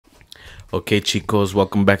Okay, chicos,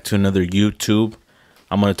 welcome back to another YouTube.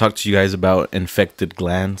 I'm going to talk to you guys about infected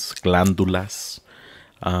glandulas.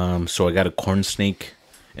 So I got a corn snake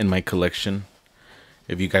in my collection.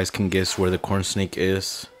 If you guys can guess where the corn snake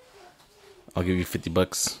is, I'll give you 50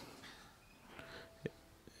 bucks.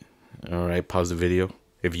 All right, pause the video.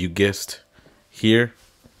 If you guessed here,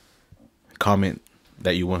 comment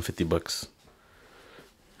that you won 50 bucks.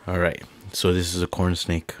 All right, so this is a corn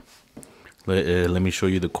snake. Let me show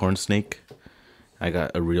you the corn snake. I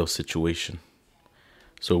got a real situation.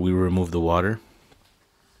 So we remove the water,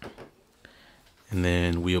 and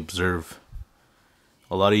then we observe.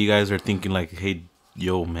 A lot of you guys are thinking like, hey,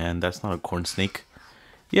 yo, man, that's not a corn snake.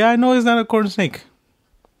 Yeah, I know it's not a corn snake.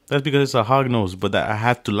 That's because it's a hognose, but I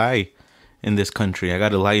have to lie in this country. I got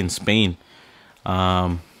to lie in Spain.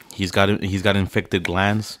 He's got infected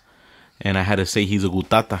glands, and I had to say he's a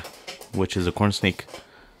gutata, which is a corn snake.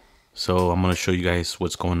 So I'm going to show you guys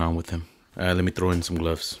what's going on with him. Let me throw in some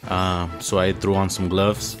gloves. So I threw on some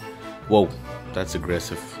gloves. Whoa, that's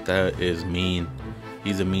aggressive. That is mean.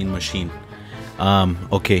 He's a mean machine.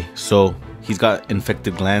 Okay, so he's got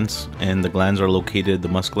infected glands, and the glands are located, the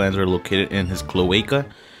musk glands are located in his cloaca.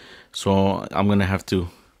 So I'm going to have to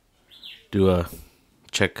do a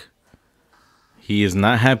check. He is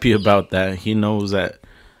not happy about that. He knows that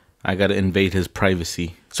I got to invade his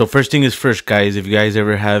privacy. So first thing is first, guys. If you guys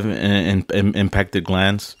ever have impacted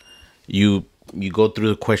glands, you go through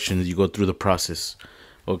the questions, you go through the process.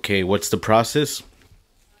 Okay, what's the process?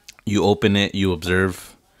 You open it, you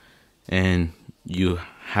observe, and you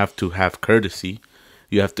have to have courtesy.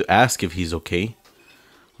 You have to ask if he's okay.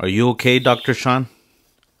 Are you okay, Dr. Sean?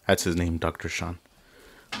 That's his name, Dr. Sean.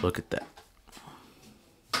 Look at that.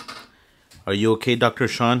 Are you okay, Dr.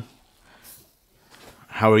 Sean?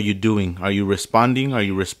 How are you doing? Are you responding? Are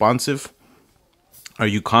you responsive? Are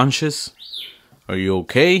you conscious? Are you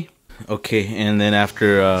okay? Okay, and then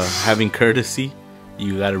after having courtesy,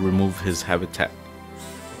 you gotta remove his habitat.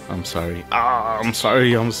 I'm sorry. I'm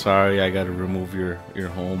sorry. I gotta remove your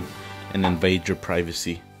home and invade your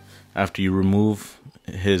privacy. After you remove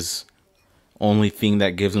his only thing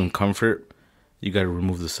that gives him comfort, you gotta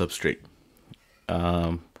remove the substrate.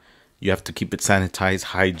 You have to keep it sanitized,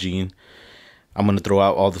 hygiene. I'm gonna throw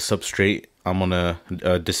out all the substrate. I'm gonna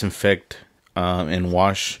disinfect and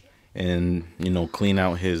wash and clean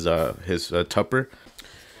out his tupper.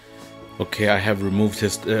 Okay, I have removed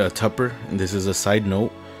his tupper, and this is a side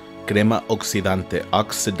note. Crema oxidante,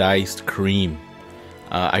 oxidized cream.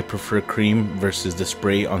 I prefer cream versus the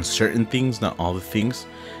spray on certain things, not all the things.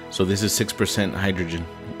 So this is 6% hydrogen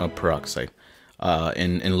peroxide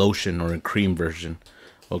in lotion or in cream version.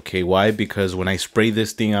 Okay, why? Because when I spray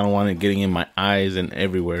this thing, I don't want it getting in my eyes and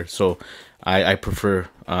everywhere. So I prefer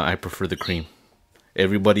the cream.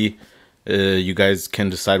 Everybody, you guys can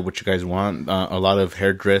decide what you guys want. A lot of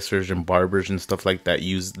hairdressers and barbers and stuff like that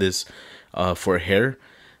use this for hair.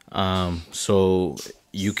 So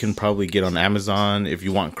you can probably get on Amazon if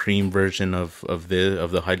you want cream version of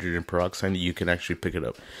the hydrogen peroxide. You can actually pick it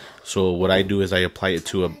up. So what I do is I apply it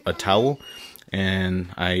to a towel, and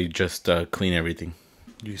I just clean everything.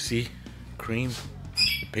 You see, cream,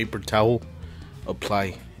 paper towel,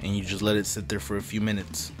 apply, and you just let it sit there for a few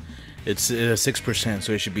minutes. It's 6%,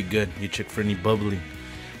 so it should be good. You check for any bubbling,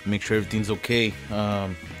 make sure everything's okay,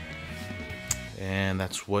 and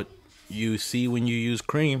that's what you see when you use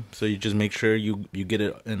cream. So you just make sure you get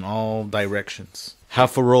it in all directions.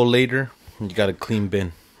 Half a roll later, you got a clean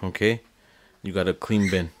bin. Okay, you got a clean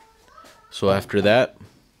bin. So after that,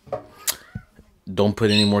 don't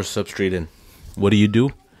put any more substrate in. What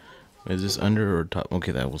do? Is this under or top?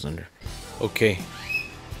 Okay, that was under. Okay,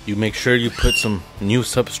 you make sure you put some new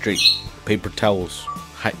substrate, paper towels,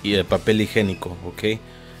 papel higiénico. Okay,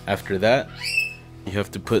 after that, you have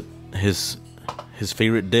to put his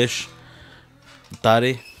favorite dish,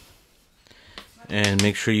 tare, and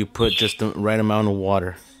make sure you put just the right amount of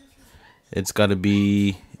water. It's got to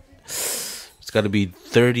be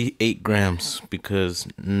 38 grams, because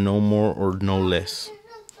no more or no less.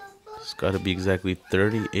 It's got to be exactly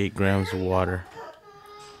 38 grams of water.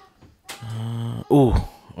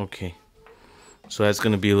 Okay. So that's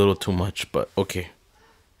going to be a little too much, but okay.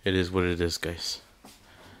 It is what it is, guys.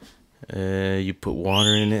 You put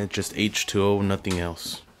water in it, just H2O, nothing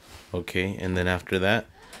else. Okay, and then after that,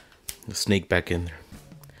 the snake back in there.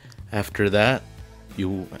 After that,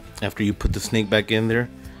 after you put the snake back in there,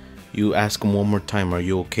 you ask him one more time, are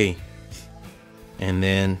you okay? And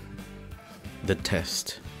then the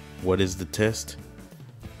test. What is the test?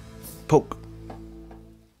 Poke.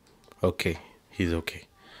 Okay, he's okay.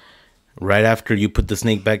 Right after you put the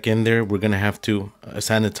snake back in there, we're gonna have to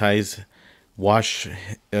sanitize wash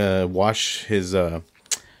his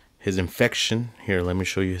infection. Here, let me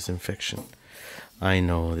show you his infection. I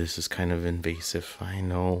know this is kind of invasive. I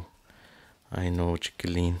know,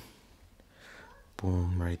 chiquilin.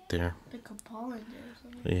 Boom, right there. Like a pollen or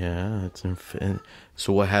something. Yeah, it's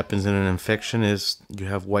so what happens in an infection is you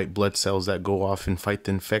have white blood cells that go off and fight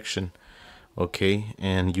the infection. Okay,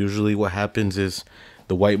 and usually what happens is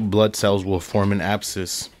the white blood cells will form an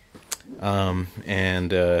abscess, and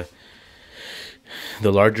the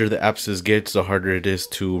larger the abscess gets, the harder it is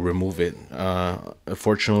to remove it.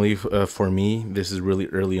 Fortunately for me, this is really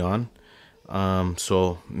early on,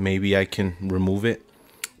 so maybe I can remove it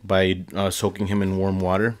by soaking him in warm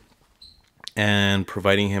water and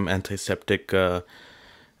providing him antiseptic ointment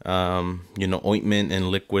and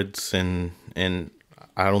liquids, and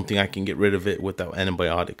I don't think I can get rid of it without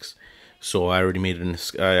antibiotics. So I already made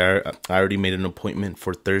an appointment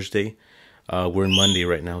for Thursday. We're in Monday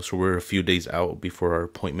right now, so we're a few days out before our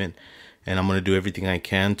appointment, and I'm gonna do everything I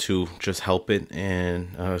can to just help it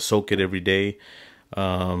and soak it every day,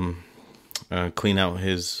 clean out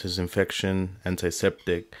his infection,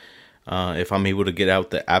 antiseptic. If I'm able to get out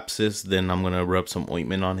the abscess, then I'm gonna rub some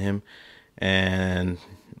ointment on him, and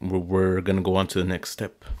we're gonna go on to the next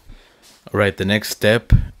step. All right, the next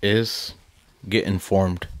step is get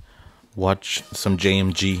informed. Watch some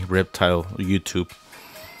JMG Reptile YouTube.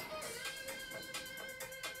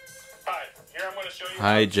 Hi, here I'm going to show you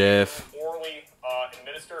Hi, Jeff. orally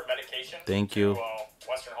administer medication. Thank you. To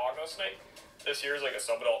Western hognose snake. This here is like a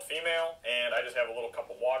subadult female, and I just have a little cup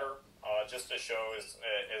of water just to show as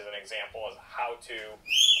an example as how to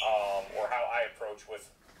or how I approach with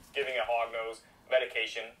giving a hognose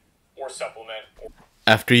medication or supplement.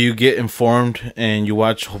 After you get informed and you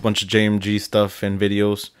watch a whole bunch of JMG stuff and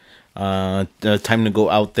videos, time to go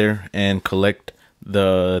out there and collect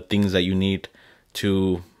the things that you need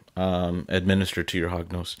to administer to your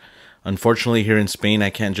hognose. Unfortunately, here in Spain, I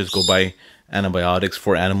can't just go buy antibiotics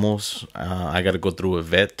for animals. I got to go through a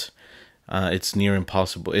vet. It's near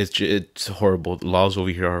impossible. It's horrible. The laws over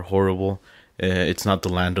here are horrible. It's not the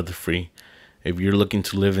land of the free. If you're looking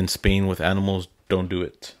to live in Spain with animals, don't do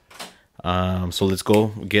it. So let's go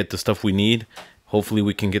get the stuff we need. Hopefully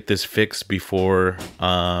we can get this fixed before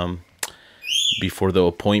the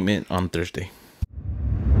appointment on Thursday.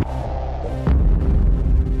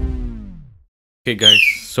 Okay guys,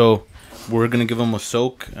 so we're gonna give them a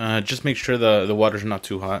soak. Just make sure the water's not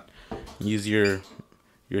too hot. Use your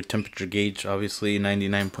temperature gauge. Obviously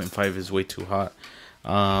 99.5 is way too hot.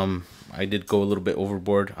 I did go a little bit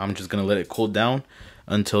overboard. I'm just gonna let it cool down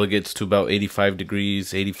until it gets to about 85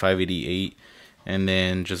 degrees, 85, 88, and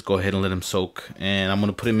then just go ahead and let him soak. And I'm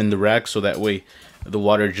gonna put him in the rack so that way the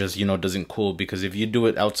water just doesn't cool, because if you do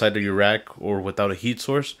it outside of your rack or without a heat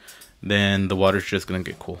source, then the water's just gonna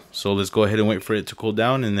get cool. So let's go ahead and wait for it to cool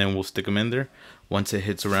down, and then we'll stick them in there. Once it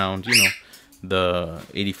hits around the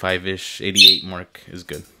 85-ish, 88 mark is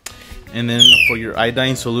good. And then for your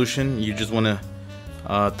iodine solution, you just want to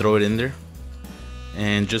throw it in there,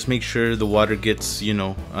 and just make sure the water gets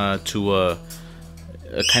to a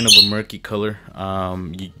kind of a murky color.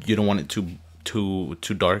 You don't want it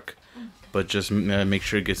too dark, but just make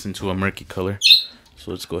sure it gets into a murky color. So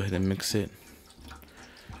let's go ahead and mix it.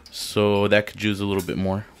 So that could use a little bit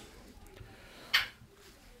more.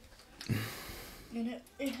 And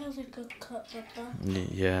it has like a cut like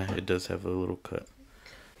that. Yeah, it does have a little cut.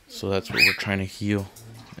 So that's what we're trying to heal.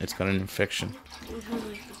 It's got an infection. It has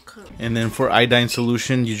like a cut. And then for iodine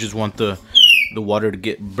solution, you just want the water to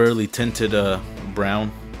get barely tinted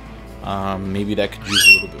brown. Maybe that could use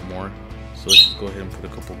a little bit more. So let's just go ahead and put a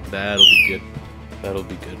couple. That'll be good. That'll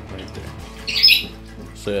be good right there.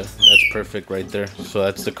 So yeah, that's perfect right there. So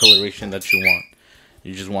that's the coloration that you want.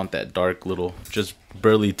 You just want that dark little, just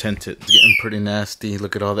barely tinted. It's getting pretty nasty.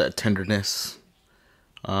 Look at all that tenderness.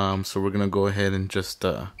 So we're gonna go ahead and just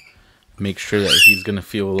make sure that he's gonna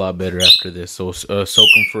feel a lot better after this. So soak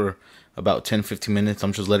him for about 10-15 minutes.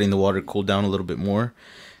 I'm just letting the water cool down a little bit more,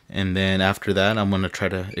 and then after that I'm gonna try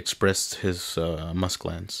to express his musk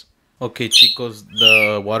glands. Okay chicos,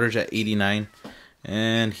 the water's at 89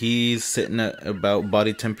 and he's sitting at about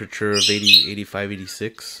body temperature of 80, 85,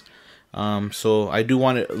 86. So I do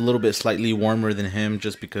want it a little bit slightly warmer than him,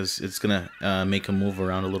 just because it's gonna make him move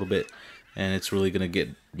around a little bit, and it's really gonna get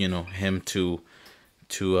him to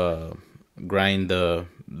grind the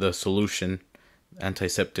solution,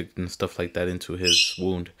 antiseptic and stuff like that, into his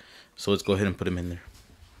wound. So let's go ahead and put him in there.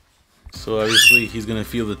 So obviously he's gonna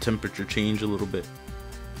feel the temperature change a little bit,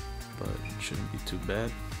 but it shouldn't be too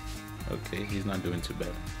bad. Okay, he's not doing too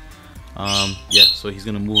bad. Yeah, so he's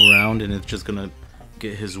gonna move around, and it's just gonna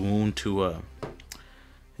get his wound to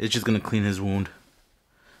it's just gonna clean his wound.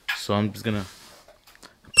 So I'm just gonna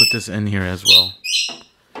put this in here as well,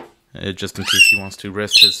 just in case he wants to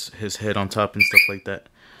rest his head on top and stuff like that.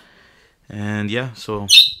 And yeah, so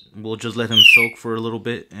we'll just let him soak for a little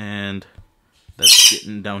bit, and that's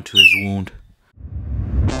getting down to his wound.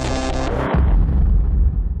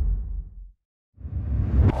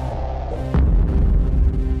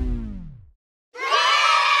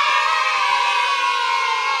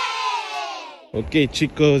 Okay,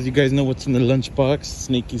 chicos, you guys know what's in the lunchbox.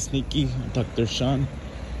 Sneaky, Dr. Sean.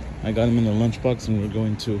 I got him in the lunchbox, and we're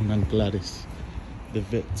going to Nanclares, the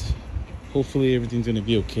vet. Hopefully everything's gonna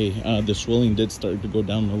be okay. The swelling did start to go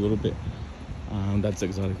down a little bit. That's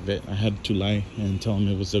exotic vet. I had to lie and tell him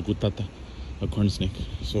it was a gutata, a corn snake.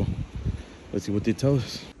 So let's see what they tell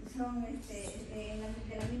us. Son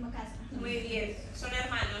de la misma casa. Muy bien, son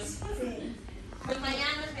hermanos. Sí. Pues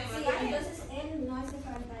mañana nos vemos. Sí, entonces él no hace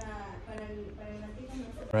falta para el ratito. No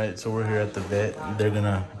hace. Right, so we're here at the vet. They're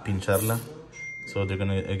gonna pincharla, so they're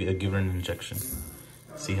gonna give her an injection.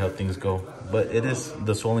 See how things go. But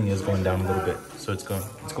the swelling is going down a little bit, so it's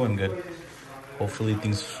going good. Hopefully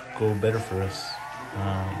things go better for us.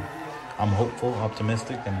 I'm hopeful,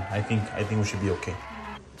 optimistic, and I think we should be okay.